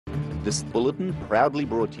This bulletin proudly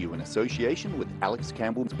brought to you in association with Alex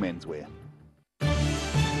Campbell's Menswear.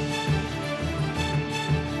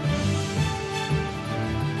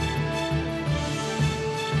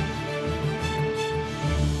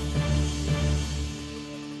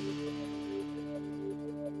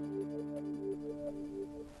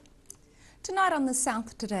 Tonight on The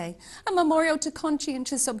South Today, a memorial to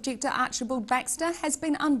conscientious objector Archibald Baxter has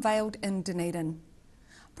been unveiled in Dunedin.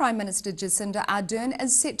 Prime Minister Jacinda Ardern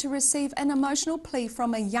is set to receive an emotional plea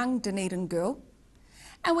from a young Dunedin girl.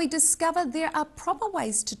 And we discover there are proper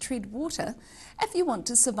ways to tread water if you want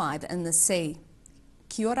to survive in the sea.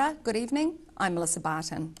 Kia ora, good evening, I'm Melissa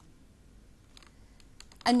Barton.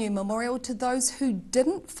 A new memorial to those who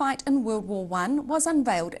didn't fight in World War I was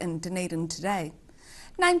unveiled in Dunedin today.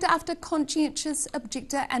 Named after conscientious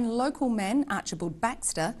objector and local man Archibald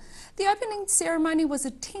Baxter, the opening ceremony was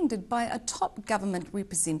attended by a top government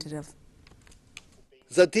representative.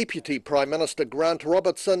 The Deputy Prime Minister Grant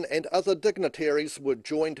Robertson and other dignitaries were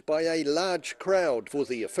joined by a large crowd for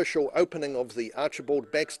the official opening of the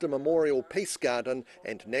Archibald Baxter Memorial Peace Garden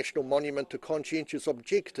and National Monument to Conscientious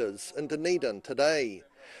Objectors in Dunedin today.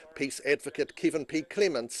 Peace advocate Kevin P.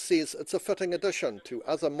 Clements says it's a fitting addition to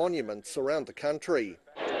other monuments around the country.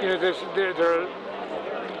 You know, there are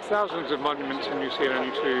thousands of monuments in New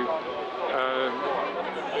Zealand to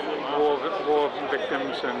war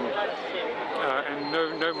victims and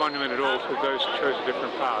no monument at all for those who chose a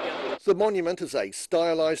different path. The monument is a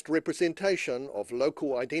stylised representation of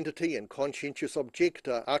local identity and conscientious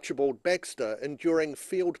objector Archibald Baxter enduring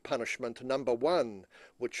Field Punishment No. 1,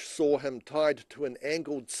 which saw him tied to an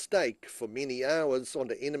angled stake for many hours on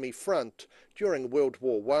the enemy front during World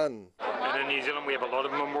War I. And in New Zealand we have a lot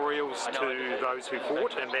of memorials to those who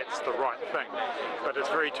fought, and that's the right thing. But it's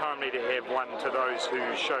very timely to have one to those who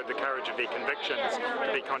showed the courage of their convictions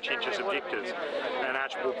to be conscientious objectors. And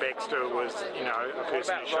Archibald Baxter was, you know, a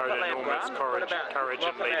person who showed enormous courage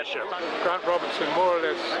and leadership. Grant Robertson more or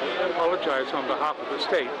less apologised on behalf of the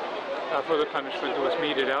state for the punishment that was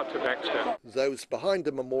meted out to Baxter. Those behind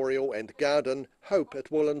the memorial and garden hope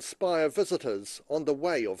it will inspire visitors on the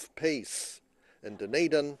way of peace. In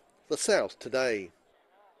Dunedin, The South Today.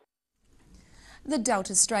 The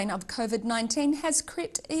Delta strain of COVID-19 has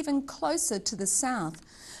crept even closer to the south.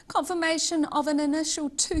 Confirmation of an initial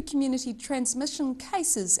 2 community transmission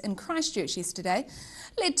cases in Christchurch yesterday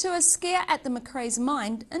led to a scare at the Macraes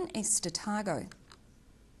mine in East Otago.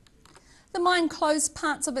 The mine closed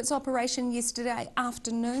parts of its operation yesterday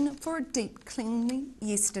afternoon for a deep cleaning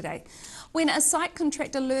yesterday, when a site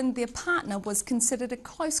contractor learned their partner was considered a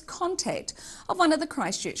close contact of one of the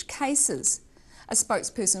Christchurch cases. A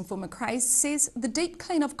spokesperson for Macraes says the deep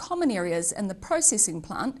clean of common areas in the processing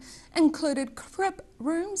plant included crib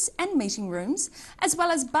rooms and meeting rooms, as well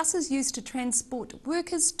as buses used to transport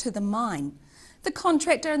workers to the mine. The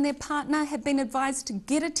contractor and their partner have been advised to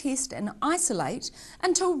get a test and isolate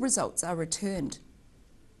until results are returned.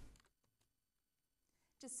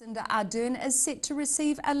 Jacinda Ardern is set to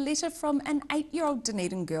receive a letter from an 8-year-old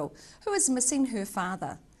Dunedin girl who is missing her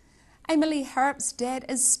father. Emily Harrop's dad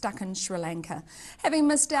is stuck in Sri Lanka, having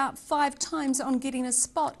missed out 5 times on getting a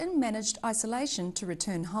spot in managed isolation to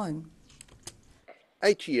return home.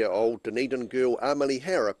 8-year-old Dunedin girl Emily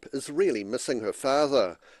Harrop is really missing her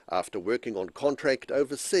father. After working on contract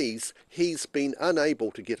overseas, he's been unable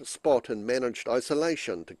to get a spot in managed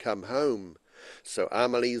isolation to come home. So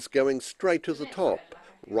Emily is going straight to the top,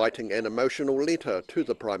 writing an emotional letter to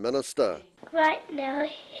the Prime Minister. Right now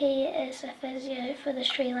he is a physio for the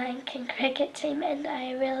Sri Lankan cricket team and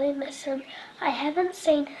I really miss him. I haven't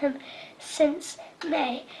seen him since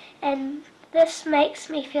May and this makes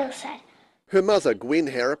me feel sad. Her mother, Gwen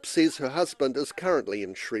Harrop, says her husband is currently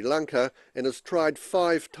in Sri Lanka and has tried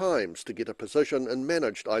 5 times to get a position in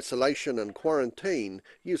managed isolation and quarantine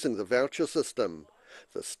using the voucher system.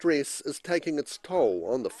 The stress is taking its toll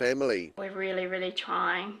on the family. We're really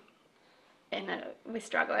trying and we're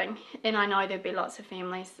struggling. And I know there'll be lots of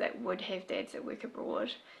families that would have dads that work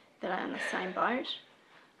abroad that are in the same boat.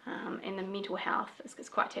 And the mental health is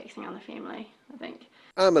quite taxing on the family, I think.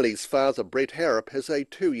 Emily's father, Brett Harrop, has a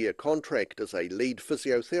 2-year contract as a lead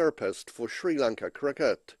physiotherapist for Sri Lanka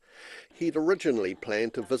cricket. He'd originally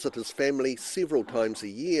planned to visit his family several times a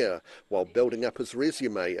year while building up his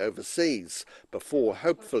resume overseas, before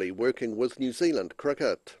hopefully working with New Zealand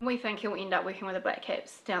cricket. We think he'll end up working with the Black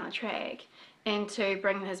Caps down the track and to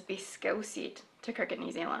bring his best skill set to Cricket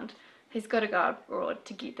New Zealand. he's got to go abroad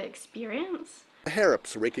to get the experience. The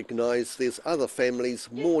Harrops recognise there's other families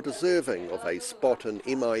more deserving of a spot in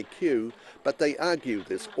MIQ, but they argue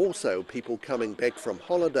there's also people coming back from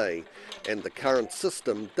holiday, and the current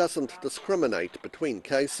system doesn't discriminate between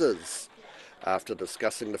cases. After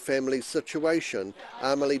discussing the family's situation,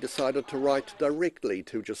 Amelie decided to write directly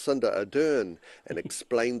to Jacinda Ardern and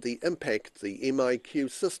explain the impact the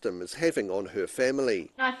MIQ system is having on her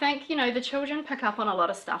family. I think, the children pick up on a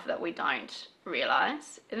lot of stuff that we don't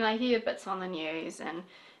realise, and they hear bits on the news and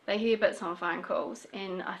they hear bits on phone calls,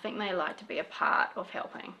 and I think they like to be a part of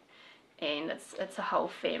helping. And it's a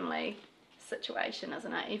whole family situation,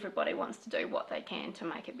 isn't it? Everybody wants to do what they can to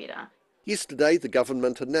make it better. Yesterday, the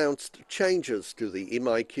government announced changes to the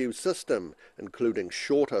MIQ system, including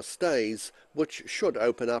shorter stays, which should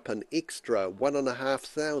open up an extra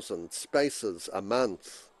 1,500 spaces a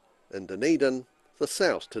month. In Dunedin, the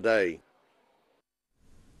South Today.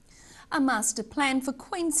 A master plan for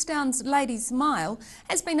Queenstown's Ladies' Mile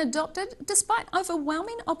has been adopted despite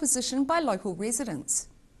overwhelming opposition by local residents.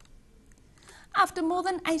 After more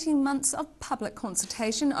than 18 months of public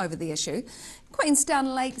consultation over the issue,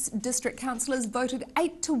 Queenstown Lakes District Councillors voted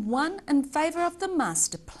 8-1 in favour of the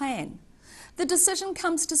master plan. The decision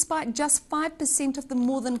comes despite just 5% of the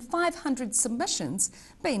more than 500 submissions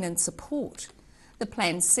being in support. The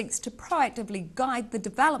plan seeks to proactively guide the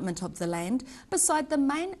development of the land beside the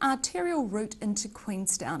main arterial route into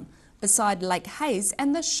Queenstown, beside Lake Hayes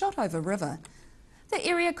and the Shotover River. The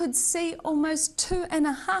area could see almost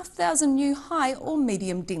 2,500 new high or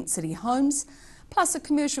medium density homes, plus a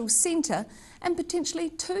commercial centre and potentially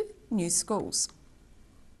 2 new schools.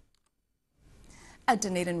 A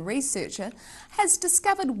Dunedin researcher has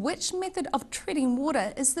discovered which method of treading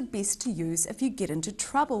water is the best to use if you get into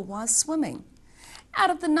trouble while swimming. Out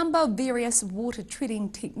of the number of various water treading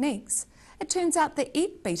techniques, it turns out the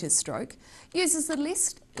egg beater stroke uses the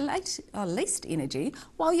least energy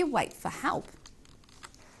while you wait for help.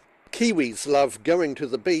 Kiwis love going to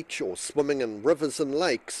the beach or swimming in rivers and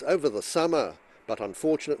lakes over the summer, but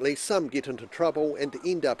unfortunately some get into trouble and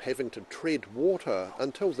end up having to tread water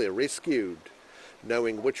until they're rescued.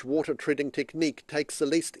 Knowing which water treading technique takes the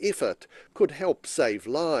least effort could help save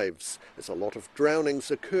lives, as a lot of drownings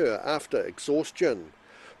occur after exhaustion.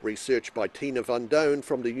 Research by Tina Van Doon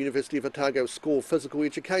from the University of Otago School of Physical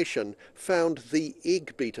Education found the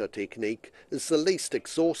egg beater technique is the least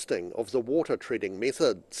exhausting of the water treading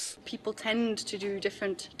methods. People tend to do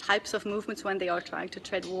different types of movements when they are trying to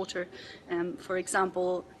tread water. For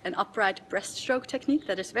example, an upright breaststroke technique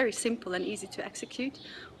that is very simple and easy to execute,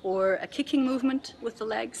 or a kicking movement with the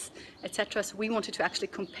legs, etc. So we wanted to actually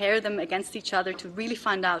compare them against each other to really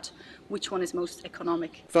find out which one is most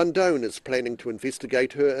economic. Van Doon is planning to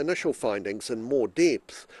investigate her initial findings in more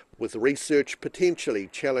depth, with research potentially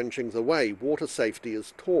challenging the way water safety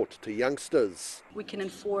is taught to youngsters. We can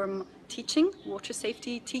inform teaching, water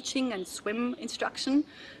safety teaching and swim instruction.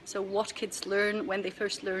 So what kids learn when they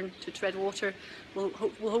first learn to tread water will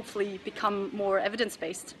hopefully become more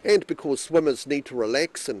evidence-based. And because swimmers need to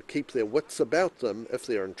relax and keep their wits about them if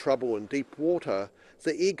they're in trouble in deep water,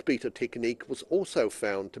 the egg beater technique was also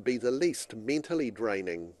found to be the least mentally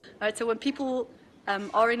draining. Right, so when people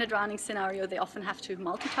are in a drowning scenario, they often have to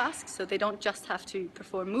multitask, so they don't just have to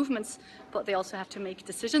perform movements, but they also have to make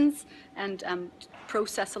decisions and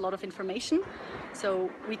process a lot of information. So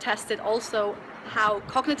we tested also how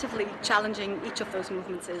cognitively challenging each of those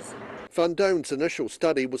movements is. Van Doon's initial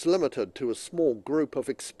study was limited to a small group of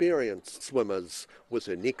experienced swimmers, with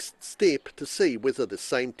her next step to see whether the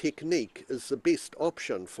same technique is the best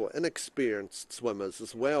option for inexperienced swimmers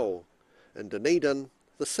as well. In Dunedin,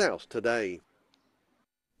 the South Today.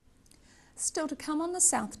 Still to come on the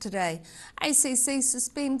South Today, ACC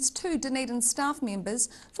suspends 2 Dunedin staff members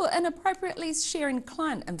for inappropriately sharing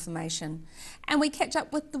client information. And we catch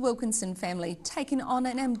up with the Wilkinson family taking on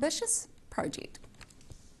an ambitious project.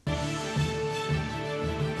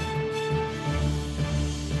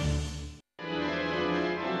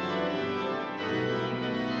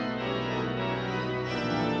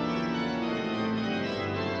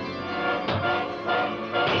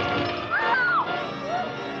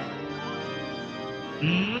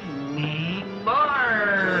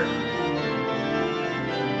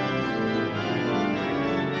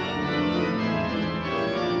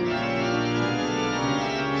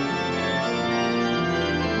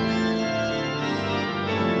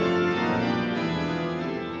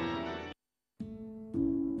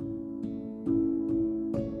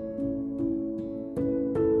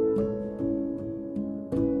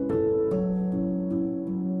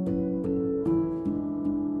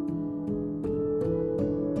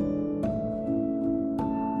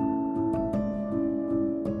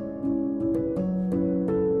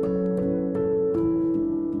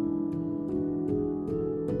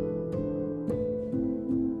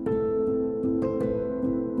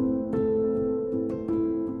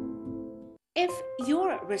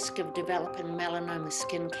 risk of developing melanoma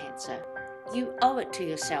skin cancer, you owe it to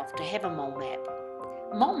yourself to have a mole map.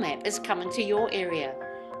 Mole Map is coming to your area.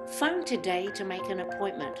 Phone today to make an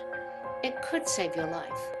appointment. It could save your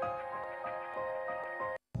life.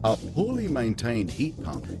 A poorly maintained heat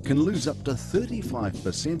pump can lose up to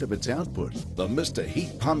 35% of its output. The Mr.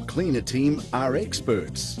 Heat Pump Cleaner team are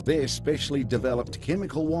experts. Their specially developed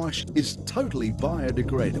chemical wash is totally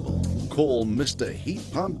biodegradable. Call Mr. Heat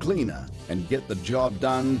Pump Cleaner and get the job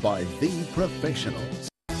done by the professionals.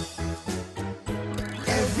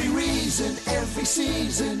 Every reason, every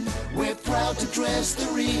season, we're proud to dress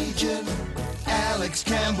the region. Alex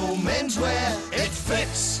Campbell Menswear, it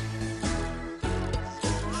fits.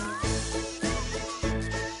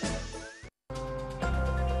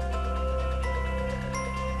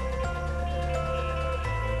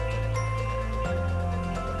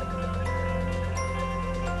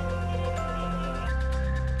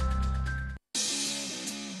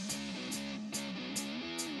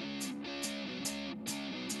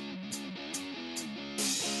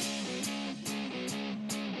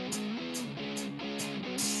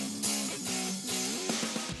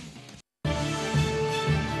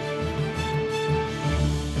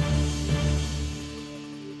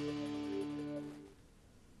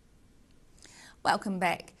 Welcome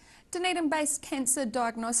back. Dunedin-based cancer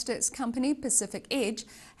diagnostics company Pacific Edge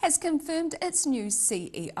has confirmed its new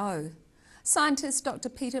CEO. Scientist Dr.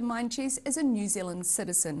 Peter Meintjes is a New Zealand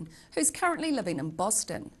citizen who's currently living in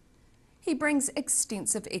Boston. He brings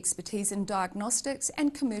extensive expertise in diagnostics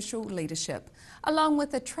and commercial leadership, along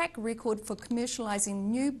with a track record for commercialising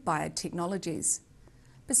new biotechnologies.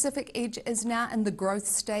 Pacific Edge is now in the growth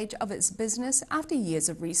stage of its business after years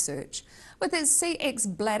of research, with its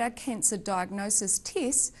CX bladder cancer diagnosis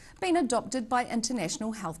tests being adopted by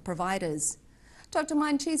international health providers. Dr.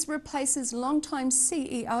 Meintjes replaces longtime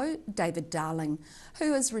CEO David Darling,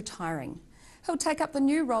 who is retiring. He'll take up the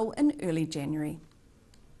new role in early January.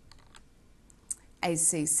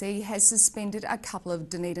 ACC has suspended a couple of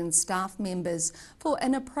Dunedin staff members for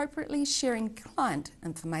inappropriately sharing client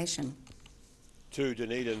information. 2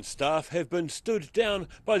 Dunedin staff have been stood down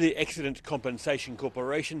by the Accident Compensation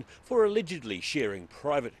Corporation for allegedly sharing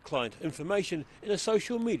private client information in a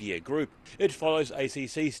social media group. It follows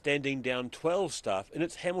ACC standing down 12 staff in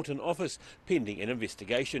its Hamilton office pending an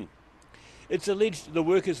investigation. It's alleged the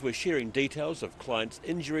workers were sharing details of clients'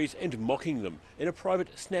 injuries and mocking them in a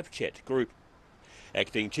private Snapchat group.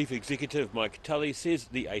 Acting Chief Executive Mike Tully says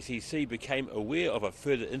the ACC became aware of a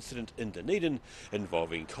further incident in Dunedin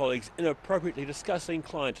involving colleagues inappropriately discussing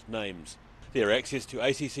client names. Their access to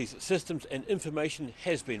ACC's systems and information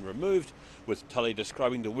has been removed, with Tully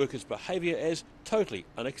describing the workers' behaviour as totally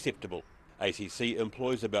unacceptable. ACC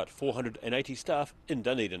employs about 480 staff in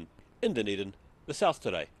Dunedin. In Dunedin, the South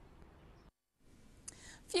Today.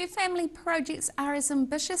 Few family projects are as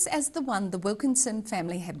ambitious as the one the Wilkinson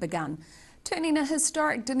family had begun, turning a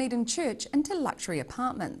historic Dunedin church into luxury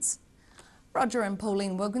apartments. Roger and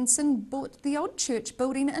Pauline Wilkinson bought the old church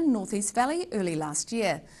building in North East Valley early last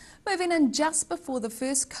year, moving in just before the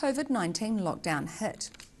first COVID-19 lockdown hit.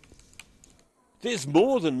 There's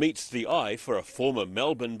more than meets the eye for a former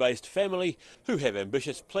Melbourne-based family who have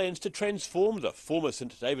ambitious plans to transform the former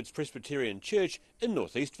St David's Presbyterian Church in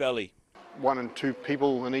North East Valley. 1 and 2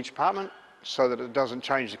 people in each apartment, so that it doesn't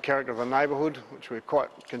change the character of the neighbourhood, which we're quite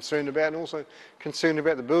concerned about, and also concerned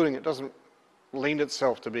about the building. It doesn't lend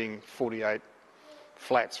itself to being 48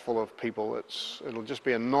 flats full of people. It'll just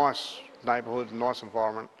be a nice neighbourhood, a nice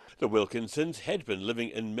environment. The Wilkinsons had been living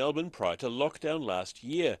in Melbourne prior to lockdown last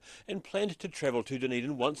year and planned to travel to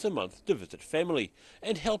Dunedin once a month to visit family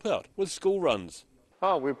and help out with school runs.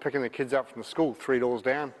 Oh, we're picking the kids up from the school 3 doors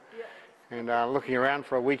down and looking around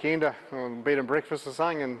for a weekender, bed and breakfast or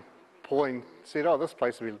something, and Pauline said, oh, this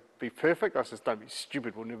place will be perfect. I said, don't be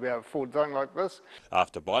stupid, we'll never be able to afford something like this.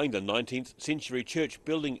 After buying the 19th century church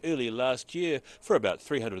building early last year for about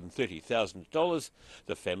 $330,000,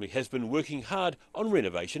 the family has been working hard on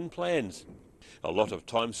renovation plans. A lot of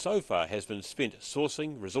time so far has been spent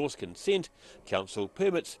sourcing resource consent, council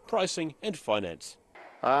permits, pricing and finance.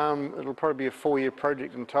 It'll probably be a 4-year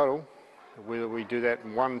project in total. Whether we do that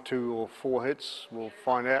in 1, 2 or 4 hits, we'll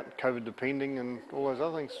find out, COVID depending and all those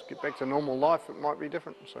other things. Get back to normal life, it might be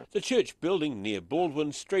different. So. The church building near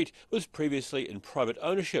Baldwin Street was previously in private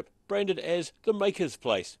ownership, branded as the Maker's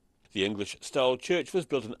Place. The English-style church was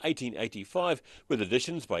built in 1885, with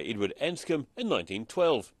additions by Edward Anscombe in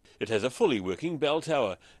 1912. It has a fully working bell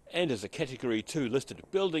tower and is a Category 2 listed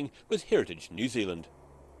building with Heritage New Zealand.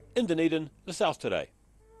 In Dunedin, the South Today.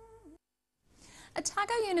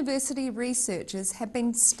 Otago University researchers have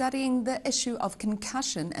been studying the issue of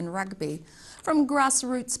concussion in rugby, from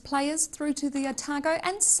grassroots players through to the Otago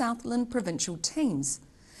and Southland provincial teams.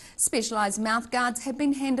 Specialised mouthguards have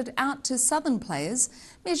been handed out to southern players,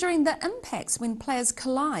 measuring the impacts when players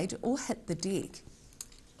collide or hit the deck.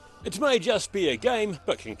 It may just be a game,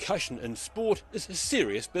 but concussion in sport is a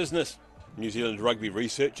serious business. New Zealand rugby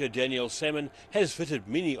researcher Danielle Salmon has fitted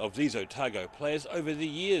many of these Otago players over the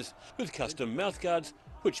years with custom mouthguards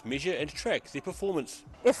which measure and track their performance.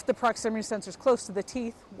 If the proximity sensor is close to the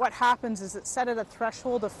teeth, what happens is it's set at a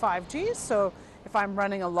threshold of 5 Gs. So if I'm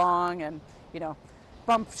running along and,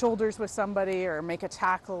 bump shoulders with somebody or make a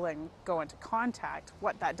tackle and go into contact,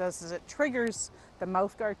 what that does is it triggers the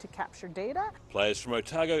mouthguard to capture data. Players from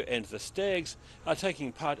Otago and the Stags are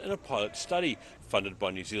taking part in a pilot study funded by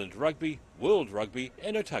New Zealand Rugby, World Rugby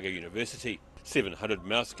and Otago University. 700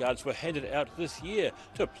 mouthguards were handed out this year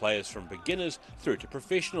to players from beginners through to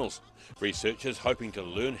professionals. Researchers hoping to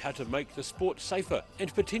learn how to make the sport safer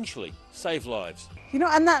and potentially save lives.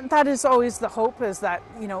 And that is always the hope, is that,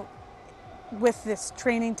 with this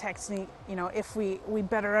training technique, if we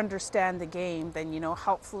better understand the game, then,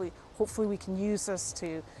 hopefully we can use this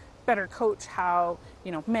to better coach how,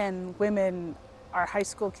 men, women, our high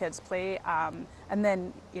school kids play. And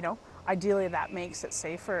then, ideally that makes it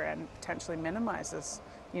safer and potentially minimizes,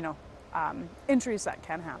 injuries that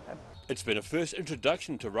can happen. It's been a first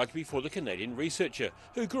introduction to rugby for the Canadian researcher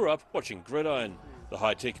who grew up watching Gridiron. The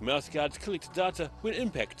high-tech mouthguards collect data when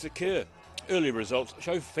impacts occur. Early results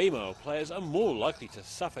show female players are more likely to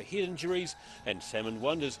suffer head injuries, and Salmon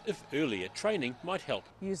wonders if earlier training might help.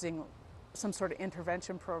 Using some sort of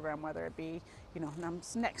intervention program, whether it be,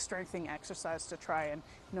 neck strengthening exercise to try and,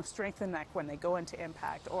 strengthen neck when they go into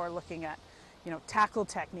impact, or looking at, tackle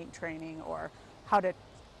technique training, or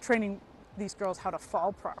training these girls how to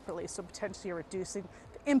fall properly, so potentially reducing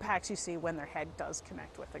the impacts you see when their head does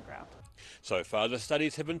connect with the ground. So far the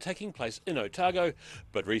studies have been taking place in Otago,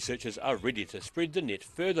 but researchers are ready to spread the net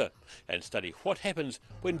further and study what happens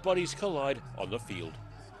when bodies collide on the field.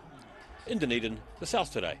 In Dunedin, the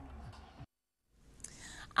South Today.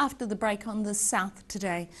 After the break on the South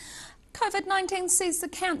Today, COVID-19 sees the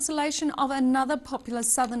cancellation of another popular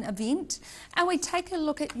southern event, and we take a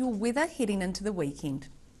look at your weather heading into the weekend.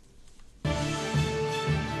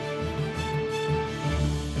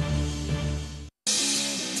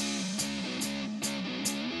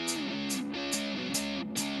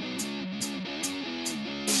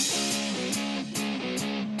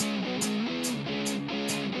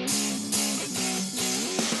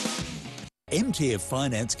 MTF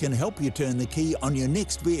Finance can help you turn the key on your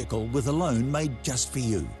next vehicle with a loan made just for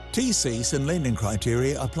you. TCs and lending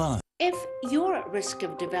criteria apply. If you're at risk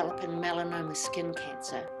of developing melanoma skin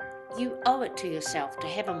cancer, you owe it to yourself to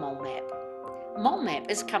have a mole map. Mole map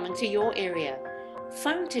is coming to your area.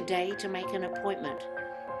 Phone today to make an appointment.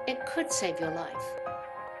 It could save your life.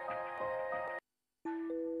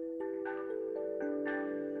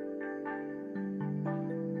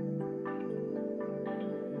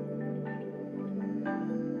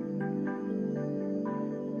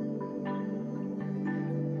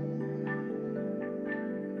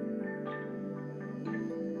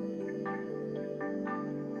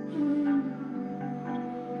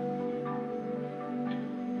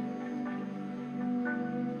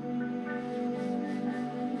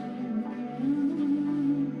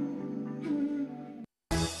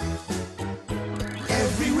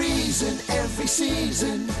 Every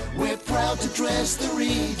season, we're proud to dress the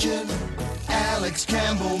region. Alex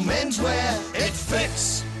Campbell Menswear, it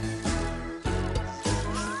fits.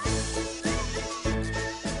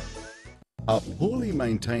 A poorly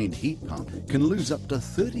maintained heat pump can lose up to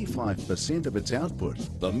 35% of its output.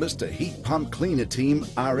 The Mr. Heat Pump Cleaner team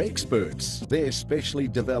are experts. Their specially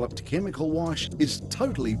developed chemical wash is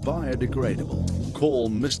totally biodegradable. Call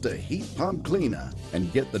Mr. Heat Pump Cleaner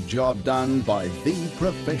and get the job done by the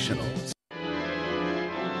professionals.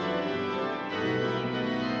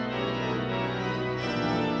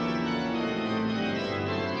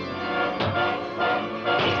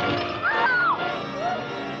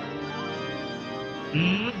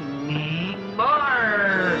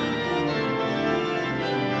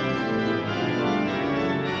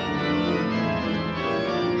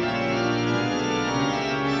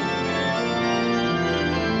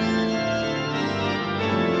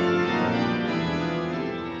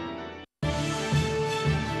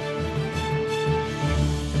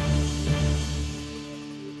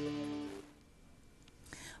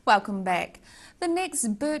 Welcome back. The next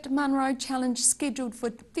Burt Munro Challenge, scheduled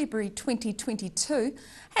for February 2022,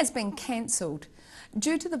 has been cancelled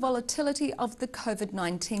due to the volatility of the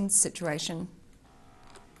COVID-19 situation.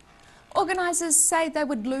 Organisers say they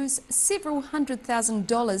would lose several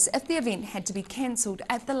 $100,000 if the event had to be cancelled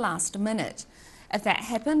at the last minute. If that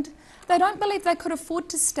happened, they don't believe they could afford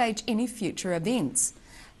to stage any future events.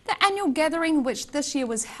 The annual gathering, which this year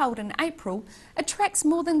was held in April, attracts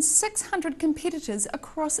more than 600 competitors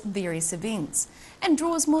across various events and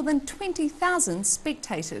draws more than 20,000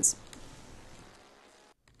 spectators.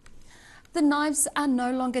 The knives are no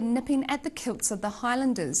longer nipping at the kilts of the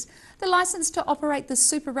Highlanders. The licence to operate the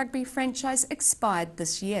Super Rugby franchise expired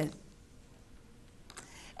this year.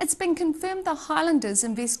 It's been confirmed the Highlanders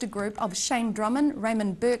investor group of Shane Drummond,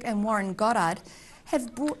 Raymond Burke and Warren Goddard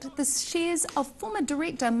have bought the shares of former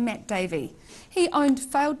director Matt Davey. He owned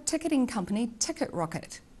failed ticketing company Ticket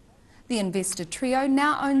Rocket. The investor trio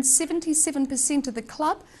now owns 77% of the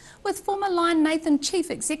club, with former Lion Nathan Chief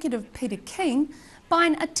Executive Peter King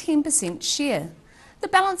buying a 10% share. The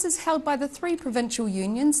balance is held by the 3 provincial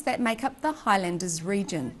unions that make up the Highlanders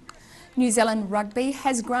region. New Zealand Rugby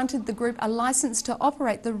has granted the group a licence to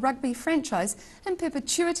operate the rugby franchise in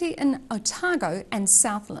perpetuity in Otago and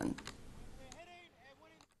Southland.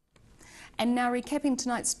 And now recapping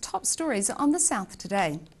tonight's top stories on the South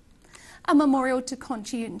Today. A memorial to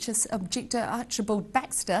conscientious objector Archibald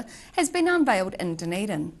Baxter has been unveiled in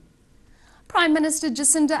Dunedin. Prime Minister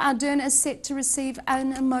Jacinda Ardern is set to receive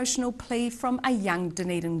an emotional plea from a young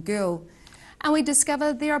Dunedin girl. And we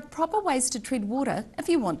discover there are proper ways to tread water if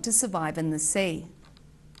you want to survive in the sea.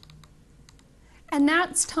 And now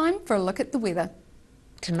it's time for a look at the weather.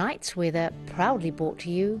 Tonight's weather proudly brought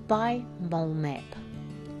to you by Mole Map.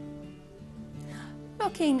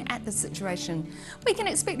 Looking at the situation, we can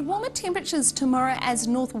expect warmer temperatures tomorrow as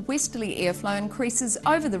northwesterly airflow increases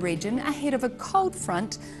over the region ahead of a cold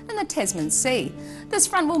front in the Tasman Sea. This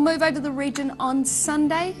front will move over the region on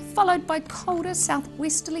Sunday, followed by colder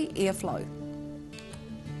southwesterly airflow.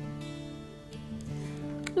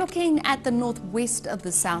 Looking at the northwest of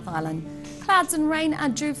the South Island, clouds and rain are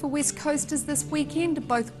due for west coasters this weekend.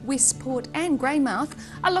 Both Westport and Greymouth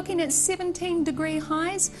are looking at 17-degree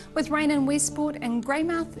highs, with rain in Westport, and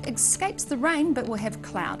Greymouth escapes the rain but will have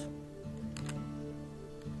cloud.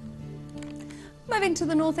 Moving to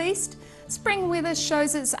the northeast, spring weather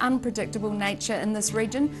shows its unpredictable nature in this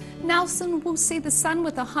region. Nelson will see the sun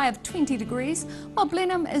with a high of 20 degrees, while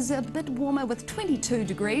Blenheim is a bit warmer with 22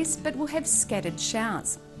 degrees but will have scattered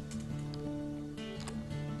showers.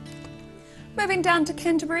 Moving down to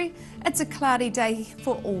Canterbury, it's a cloudy day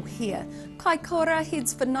for all here. Kaikoura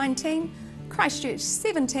heads for 19, Christchurch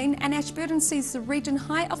 17 and Ashburton sees the region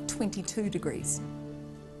high of 22 degrees.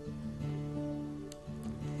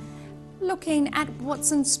 Looking at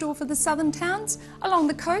what's in store for the southern towns, along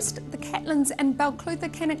the coast, the Catlins and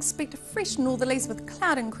Balclutha can expect fresh northerlies with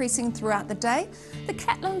cloud increasing throughout the day. The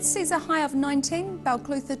Catlins sees a high of 19,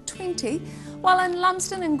 Balclutha 20, while in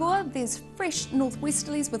Lumsden and Gore there's fresh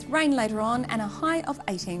northwesterlies with rain later on and a high of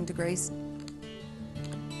 18 degrees.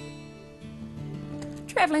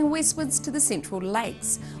 Travelling westwards to the Central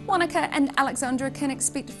Lakes, Wanaka and Alexandra can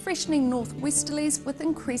expect freshening northwesterlies with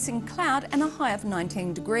increasing cloud and a high of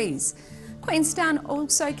 19 degrees. Queenstown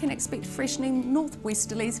also can expect freshening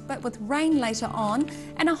northwesterlies but with rain later on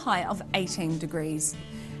and a high of 18 degrees.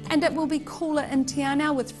 And it will be cooler in Te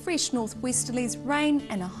Anau with fresh northwesterlies, rain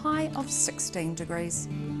and a high of 16 degrees.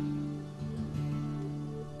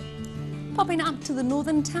 Popping up to the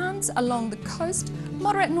northern towns along the coast,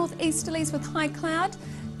 moderate northeasterlies with high cloud.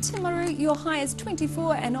 Timaru, your high is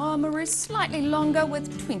 24 and Oamaru slightly longer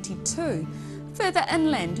with 22. Further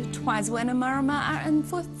inland, Twizel and Marama are in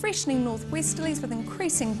for freshening northwesterlies with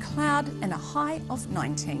increasing cloud and a high of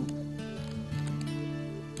 19.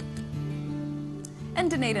 In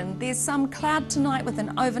Dunedin, there's some cloud tonight with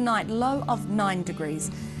an overnight low of 9 degrees.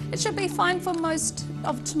 It should be fine for most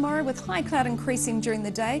of tomorrow with high cloud increasing during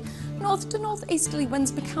the day. North to northeasterly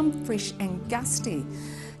winds become fresh and gusty.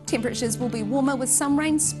 Temperatures will be warmer with some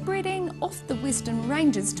rain spreading off the western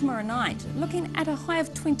ranges tomorrow night, looking at a high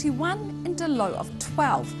of 21 and a low of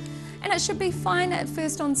 12. And it should be fine at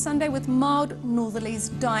first on Sunday with mild northerlies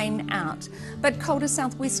dying out. But colder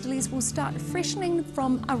southwesterlies will start freshening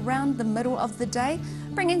from around the middle of the day,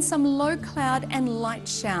 bringing some low cloud and light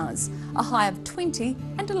showers, a high of 20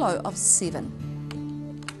 and a low of 7.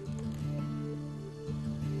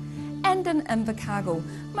 And in Invercargill,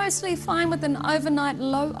 mostly fine with an overnight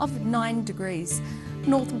low of 9 degrees.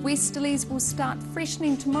 Northwesterlies will start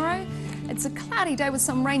freshening tomorrow. It's a cloudy day with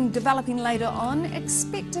some rain developing later on.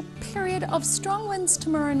 Expect a period of strong winds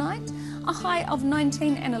tomorrow night, a high of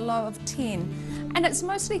 19 and a low of 10. And it's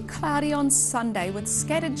mostly cloudy on Sunday with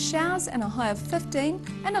scattered showers and a high of 15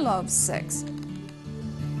 and a low of 6.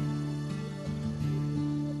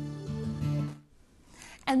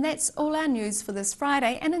 And that's all our news for this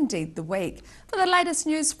Friday and indeed the week. For the latest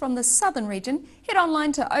news from the southern region, head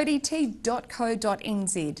online to odt.co.nz.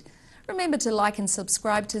 Remember to like and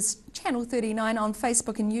subscribe to Channel 39 on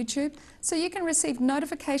Facebook and YouTube so you can receive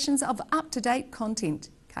notifications of up-to-date content.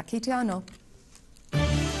 Ka kite anō.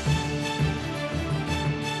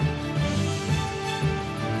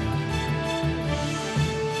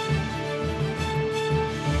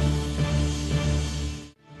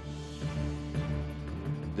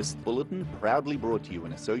 This bulletin proudly brought to you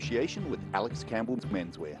in association with Alex Campbell's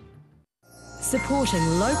Menswear. Supporting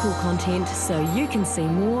local content so you can see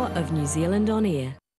more of New Zealand on air.